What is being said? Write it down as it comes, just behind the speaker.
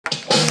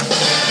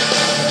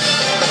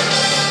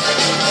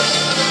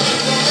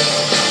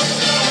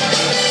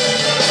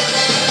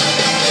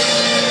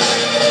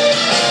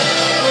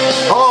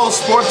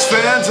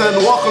fans, and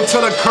welcome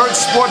to the Kurt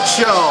Sports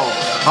Show.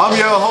 I'm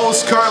your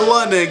host, Kurt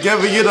London,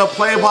 giving you the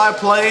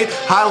play-by-play,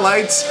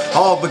 highlights,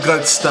 all the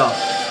good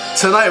stuff.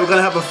 Tonight, we're going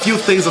to have a few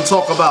things to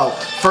talk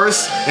about.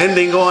 First,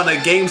 ending on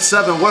a Game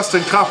 7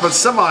 Western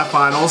Conference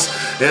semifinals,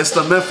 it's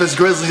the Memphis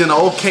Grizzlies and the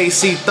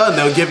OKC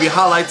Thunder. We'll give you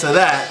highlights of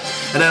that.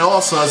 And then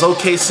also, as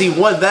OKC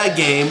won that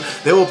game,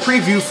 they will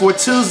preview for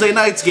Tuesday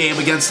night's game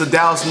against the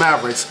Dallas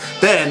Mavericks.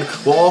 Then,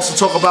 we'll also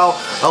talk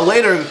about a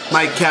later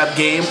nightcap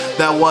game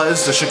that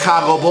was the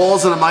Chicago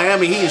Bulls and the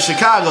Miami Heat in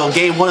Chicago,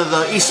 Game 1 of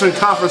the Eastern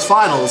Conference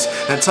Finals,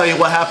 and tell you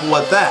what happened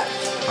with that.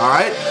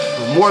 Alright,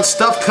 more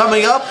stuff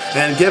coming up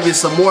and give you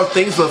some more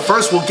things, but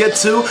first we'll get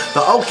to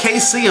the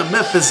OKC and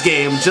Memphis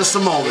game in just a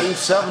moment. Game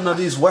 7 of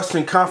these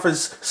Western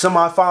Conference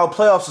semifinal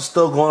playoffs are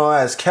still going on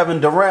as Kevin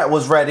Durant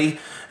was ready,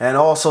 and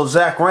also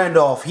Zach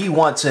Randolph, he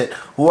wants it.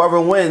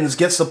 Whoever wins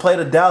gets to play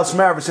the Dallas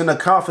Mavericks in the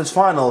conference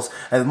finals,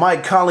 and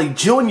Mike Conley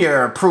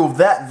Jr. proved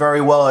that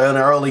very well in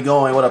the early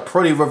going with a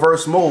pretty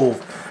reverse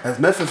move, as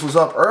Memphis was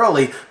up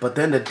early, but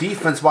then the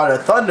defense by the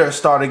Thunder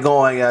started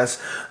going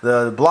as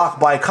the block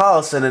by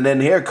Collison, and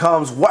then here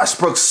comes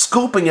Westbrook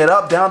scooping it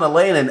up down the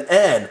lane and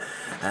in.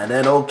 And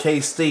then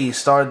OKC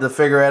started to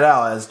figure it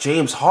out as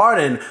James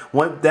Harden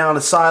went down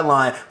the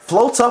sideline,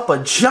 floats up a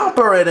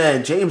jumper and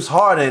in. James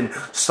Harden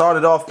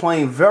started off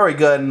playing very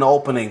good in the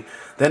opening.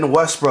 Then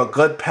Westbrook,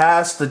 good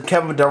pass to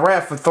Kevin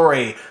Durant for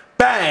three.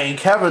 Bang!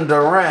 Kevin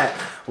Durant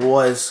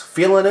was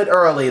feeling it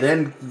early.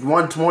 Then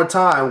one more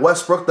time,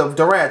 Westbrook to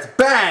Durant.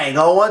 Bang!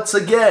 Oh, once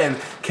again,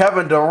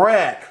 Kevin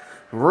Durant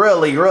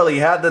really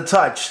had the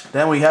touch.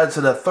 Then we head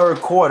to the third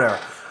quarter.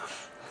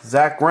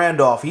 Zach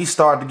Randolph, he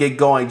started to get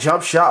going.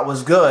 Jump shot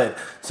was good.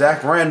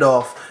 Zach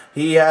Randolph,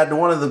 he had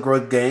one of the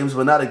good games,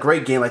 but not a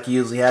great game like he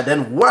usually had.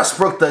 Then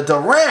Westbrook to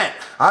Durant.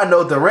 I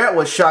know Durant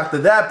was shocked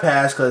at that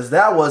pass because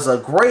that was a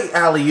great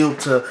alley-oop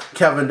to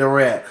Kevin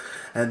Durant.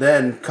 And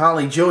then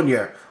Conley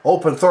Jr.,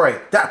 open three.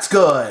 That's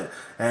good.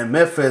 And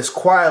Memphis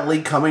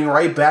quietly coming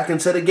right back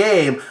into the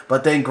game.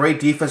 But then great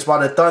defense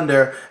by the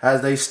Thunder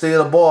as they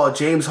steal the ball.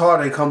 James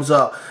Harden comes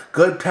up.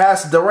 Good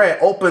pass to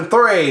Durant. Open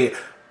three.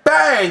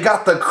 Bang!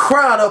 Got the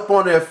crowd up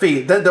on their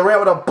feet. Then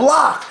Durant with a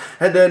block.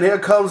 And then here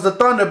comes the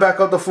Thunder back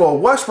up the floor.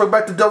 Westbrook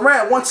back to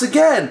Durant once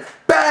again.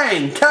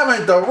 Bang!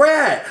 Kevin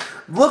Durant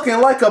looking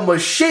like a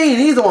machine.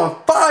 He's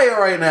on fire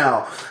right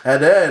now.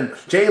 And then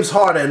James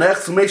Harden,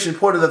 exclamation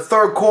point of the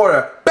third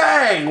quarter.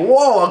 Bang!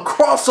 Whoa, a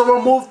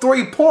crossover move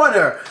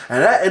three-pointer.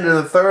 And that ended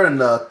the third, and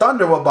the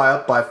Thunder were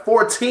up by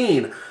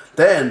 14.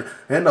 Then,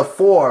 in the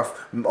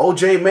fourth,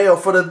 O.J. Mayo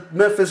for the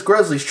Memphis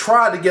Grizzlies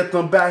tried to get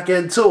them back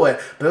into it,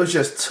 but it was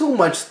just too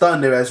much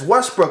Thunder as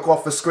Westbrook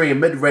off a screen,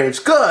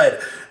 mid-range,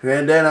 good!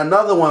 And then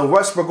another one,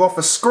 Westbrook off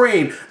a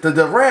screen to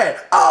Durant.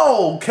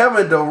 Oh,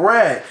 Kevin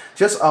Durant,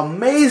 just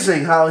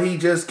amazing how he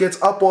just gets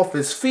up off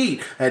his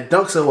feet and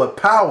dunks it with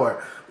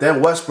power.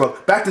 Then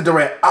Westbrook, back to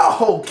Durant.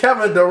 Oh,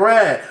 Kevin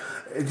Durant.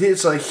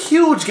 It's a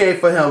huge game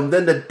for him.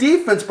 Then the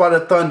defense by the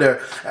Thunder,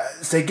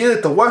 they get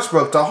it to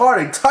Westbrook, to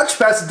Harden, touch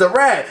pass to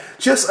Durant.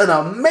 Just an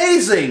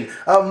amazing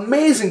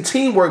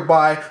teamwork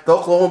by the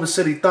Oklahoma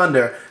City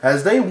Thunder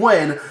as they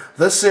win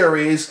the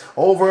series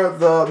over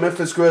the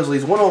Memphis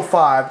Grizzlies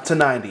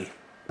 105-90.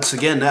 Once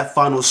again, that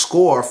final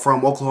score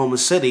from Oklahoma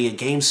City in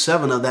Game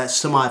 7 of that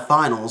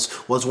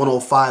semifinals was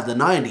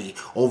 105-90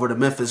 over the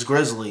Memphis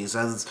Grizzlies.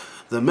 As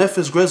the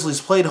Memphis Grizzlies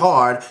played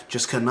hard,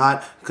 just could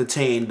not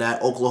contain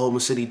that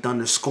Oklahoma City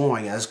Thunder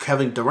scoring, as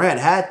Kevin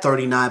Durant had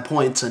 39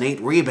 points and 8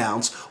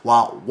 rebounds,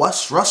 while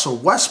Russell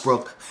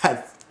Westbrook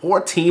had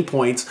 14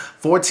 points,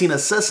 14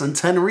 assists, and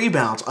 10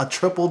 rebounds, a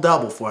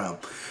triple-double for him.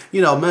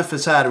 You know,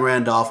 Memphis had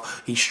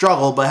Randolph. He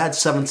struggled, but had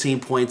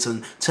 17 points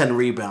and 10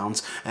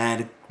 rebounds,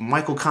 and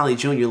Michael Conley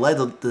Jr.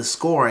 led the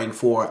scoring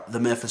for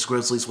the Memphis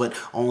Grizzlies with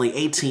only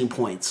 18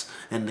 points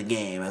in the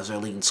game as their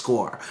leading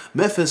scorer.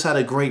 Memphis had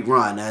a great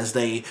run as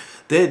they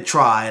did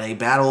try. They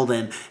battled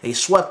and they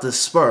swept the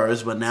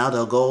Spurs, but now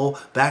they'll go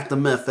back to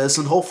Memphis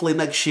and hopefully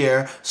next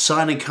year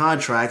signing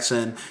contracts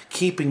and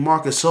keeping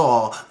Marc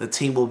Gasol, the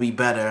team will be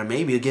better and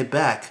maybe get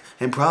back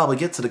and probably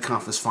get to the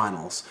conference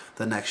finals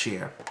the next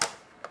year.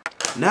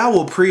 Now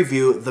we'll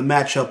preview the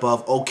matchup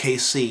of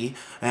OKC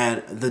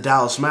and the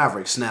Dallas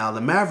Mavericks. Now, the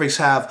Mavericks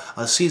have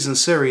a season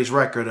series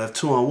record of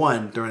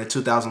 2-1 during the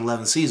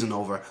 2011 season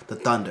over the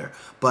Thunder.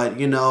 But,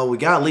 you know, we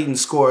got leading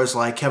scorers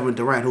like Kevin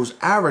Durant, who's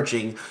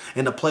averaging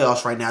in the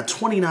playoffs right now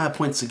 29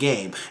 points a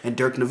game, and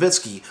Dirk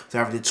Nowitzki, who's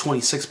averaging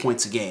 26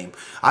 points a game.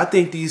 I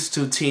think these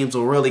two teams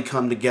will really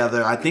come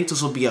together. I think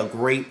this will be a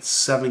great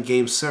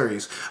 7-game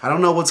series. I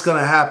don't know what's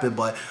going to happen,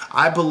 but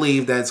I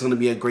believe that it's going to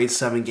be a great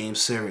 7-game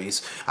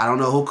series. I don't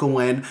know who can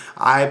win.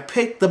 I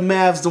picked the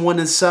Mavs to win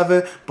in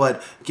 7,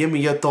 but give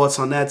me your thoughts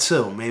on that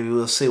too. Maybe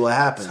we'll see what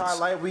happens.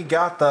 Highlight, we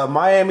got the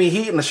Miami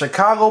Heat and the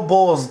Chicago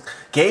Bulls.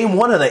 Game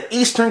 1 of the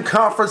Eastern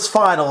Conference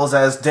Finals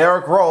as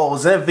Derrick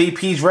Rose,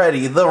 MVP's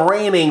ready. The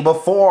reigning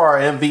before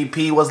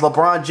MVP was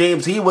LeBron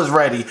James. He was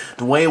ready.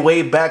 Dwayne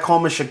Wade back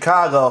home in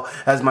Chicago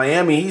as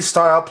Miami Heat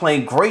started out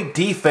playing great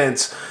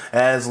defense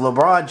as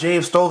LeBron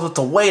James throws it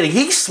to Wade.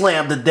 He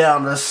slammed it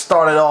down to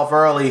start it off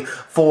early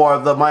for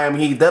the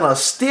Miami Heat. Then a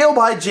steal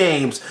by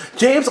James.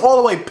 James all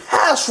the way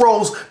past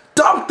Rose,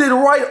 dunked it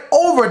right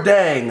over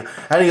Dang,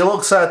 and he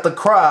looks at the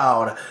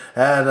crowd,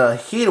 and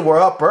Heat were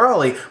up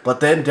early, but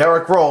then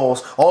Derrick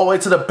Rose all the way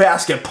to the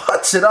basket,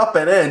 puts it up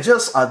and in.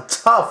 Just a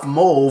tough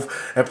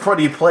move and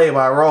pretty play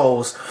by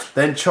Rose.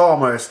 Then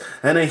Chalmers,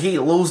 and the Heat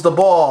lose the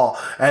ball,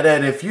 and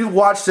then if you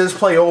watch this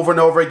play over and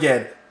over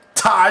again,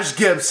 Taj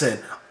Gibson,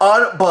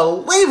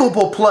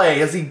 unbelievable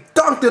play as he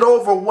dunked it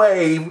over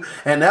Wade,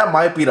 and that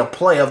might be the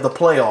play of the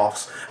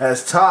playoffs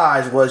as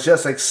Taj was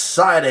just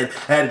excited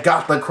and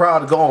got the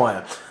crowd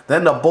going.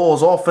 Then the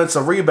Bulls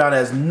offensive rebound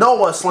as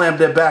Noah slammed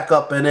it back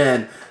up and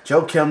in.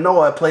 Joakim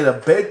Noah played a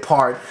big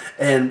part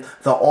in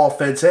the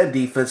offense and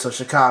defense of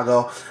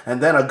Chicago.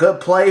 And then a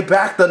good play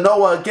back to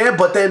Noah again,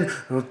 but then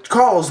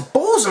Carlos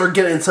Boozer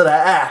get into the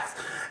act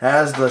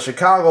as the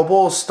Chicago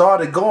Bulls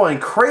started going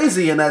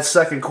crazy in that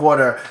second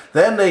quarter.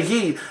 Then the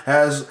Heat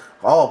as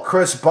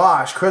Chris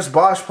Bosh. Chris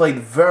Bosh played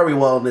very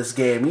well in this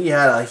game. He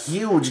had a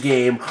huge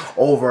game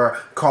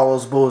over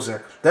Carlos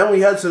Boozer. Then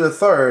we head to the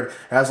third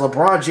as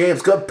LeBron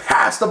James good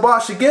pass to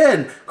Bosh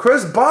again.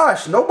 Chris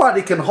Bosh,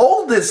 nobody can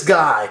hold this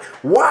guy.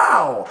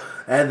 Wow.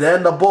 And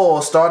then the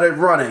Bulls started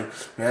running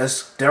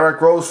as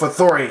Derrick Rose for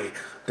three.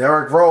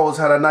 Derrick Rose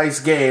had a nice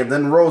game.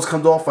 Then Rose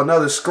comes off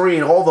another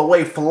screen all the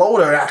way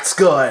floater. That's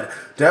good.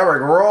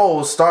 Derrick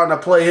Rose starting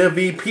to play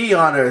MVP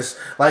honors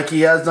like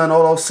he has done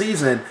all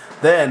season.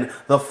 Then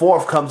the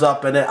fourth comes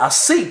up and then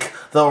Asik,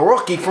 the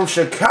rookie from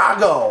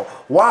Chicago.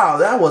 Wow,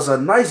 that was a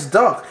nice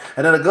dunk.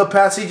 And then a good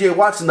pass, C.J.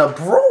 Watson, the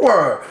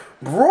Brewer.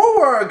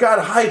 Brewer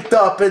got hyped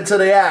up into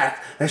the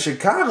act and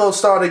Chicago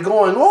started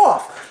going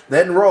off.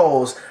 Then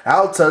Rose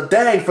out to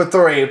Dang for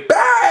three.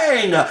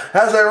 Bang!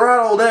 As they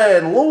rattled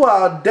in.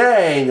 Luau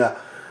Dang.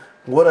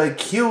 What a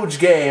huge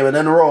game. And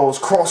then Rose,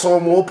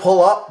 crossover will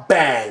pull up.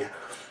 Bang!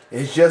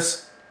 It's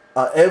just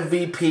an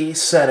MVP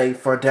setting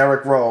for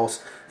Derrick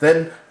Rose.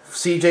 Then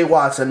C.J.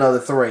 Watson, another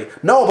three.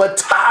 No, but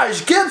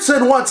Taj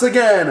Gibson once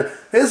again.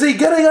 Is he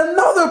getting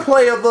another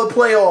play of the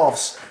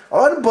playoffs?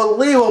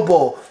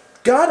 Unbelievable.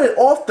 Got it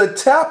off the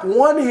tap,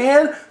 one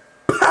hand,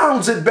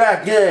 pounds it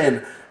back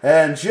in.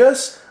 And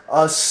just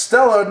a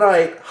stellar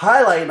night,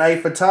 highlight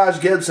night for Taj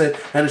Gibson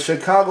and the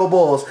Chicago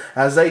Bulls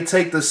as they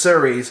take the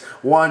series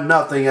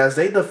 1-0 as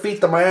they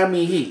defeat the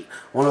Miami Heat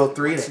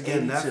 103 to 82.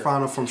 Again, that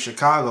final from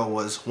Chicago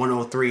was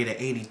 103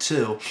 to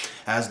 82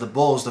 as the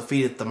Bulls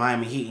defeated the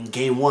Miami Heat in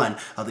Game 1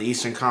 of the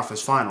Eastern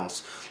Conference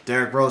Finals.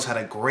 Derrick Rose had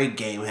a great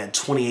game, had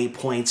 28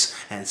 points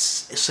and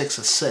 6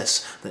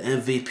 assists. The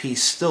MVP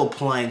still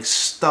playing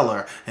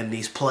stellar in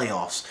these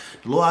playoffs.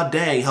 Luau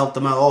Deng helped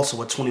them out also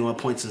with 21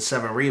 points and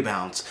 7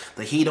 rebounds.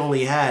 The Heat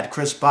only had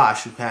Chris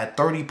Bosh, who had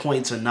 30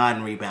 points and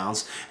 9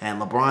 rebounds,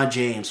 and LeBron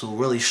James, who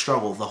really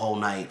struggled the whole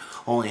night,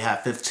 only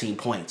had 15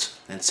 points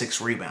and 6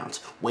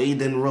 rebounds. Wade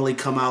didn't really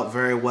come out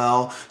very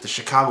well. The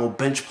Chicago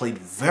bench played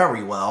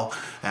very well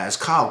as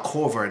Kyle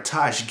Korver and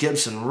Taj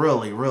Gibson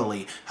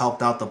really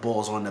helped out the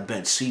Bulls on the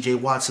bench. C.J.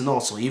 Watson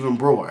also, even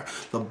Brewer.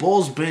 The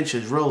Bulls bench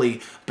is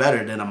really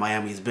better than the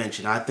Miami's bench,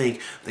 and I think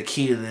the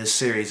key to this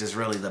series is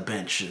really the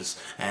benches,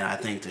 and I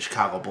think the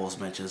Chicago Bulls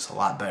bench is a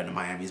lot better than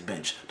Miami's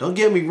bench. Don't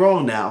get me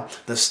wrong now,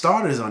 the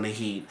starters on the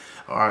Heat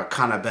are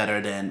kind of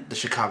better than the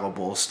Chicago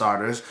Bulls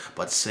starters,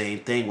 but same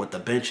thing with the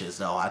benches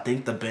though. I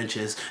think the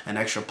benches and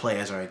extra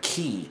players are a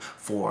key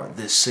for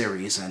this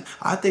series, and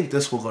I think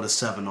this will go to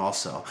 7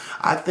 also.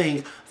 I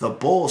think the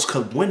Bulls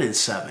could win in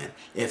 7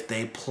 if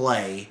they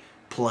play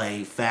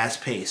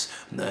fast pace.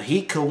 The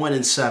Heat could win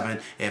in 7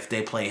 if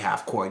they play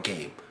half-court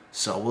game.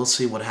 So we'll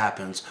see what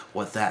happens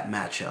with that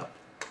matchup.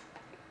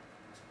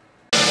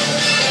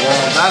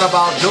 Well, that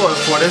about do it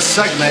for this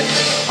segment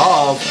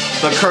of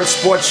the Kurt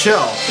Sports Show.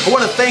 I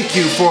want to thank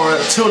you for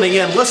tuning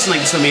in,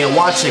 listening to me, and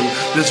watching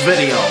this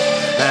video.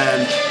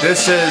 And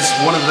this is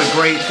one of the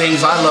great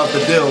things I love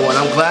to do, and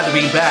I'm glad to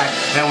be back.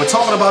 And we're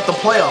talking about the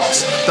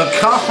playoffs, the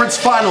Conference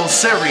Finals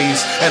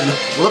series, and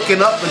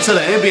looking up into the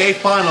NBA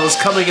Finals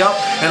coming up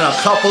in a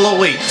couple of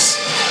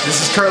weeks.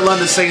 This is Kurt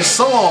London saying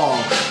so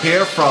long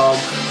here from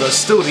the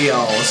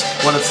studios.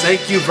 I want to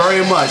thank you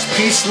very much.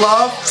 Peace,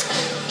 love.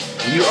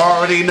 You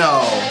already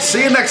know.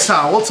 See you next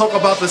time. We'll talk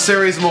about the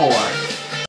series more.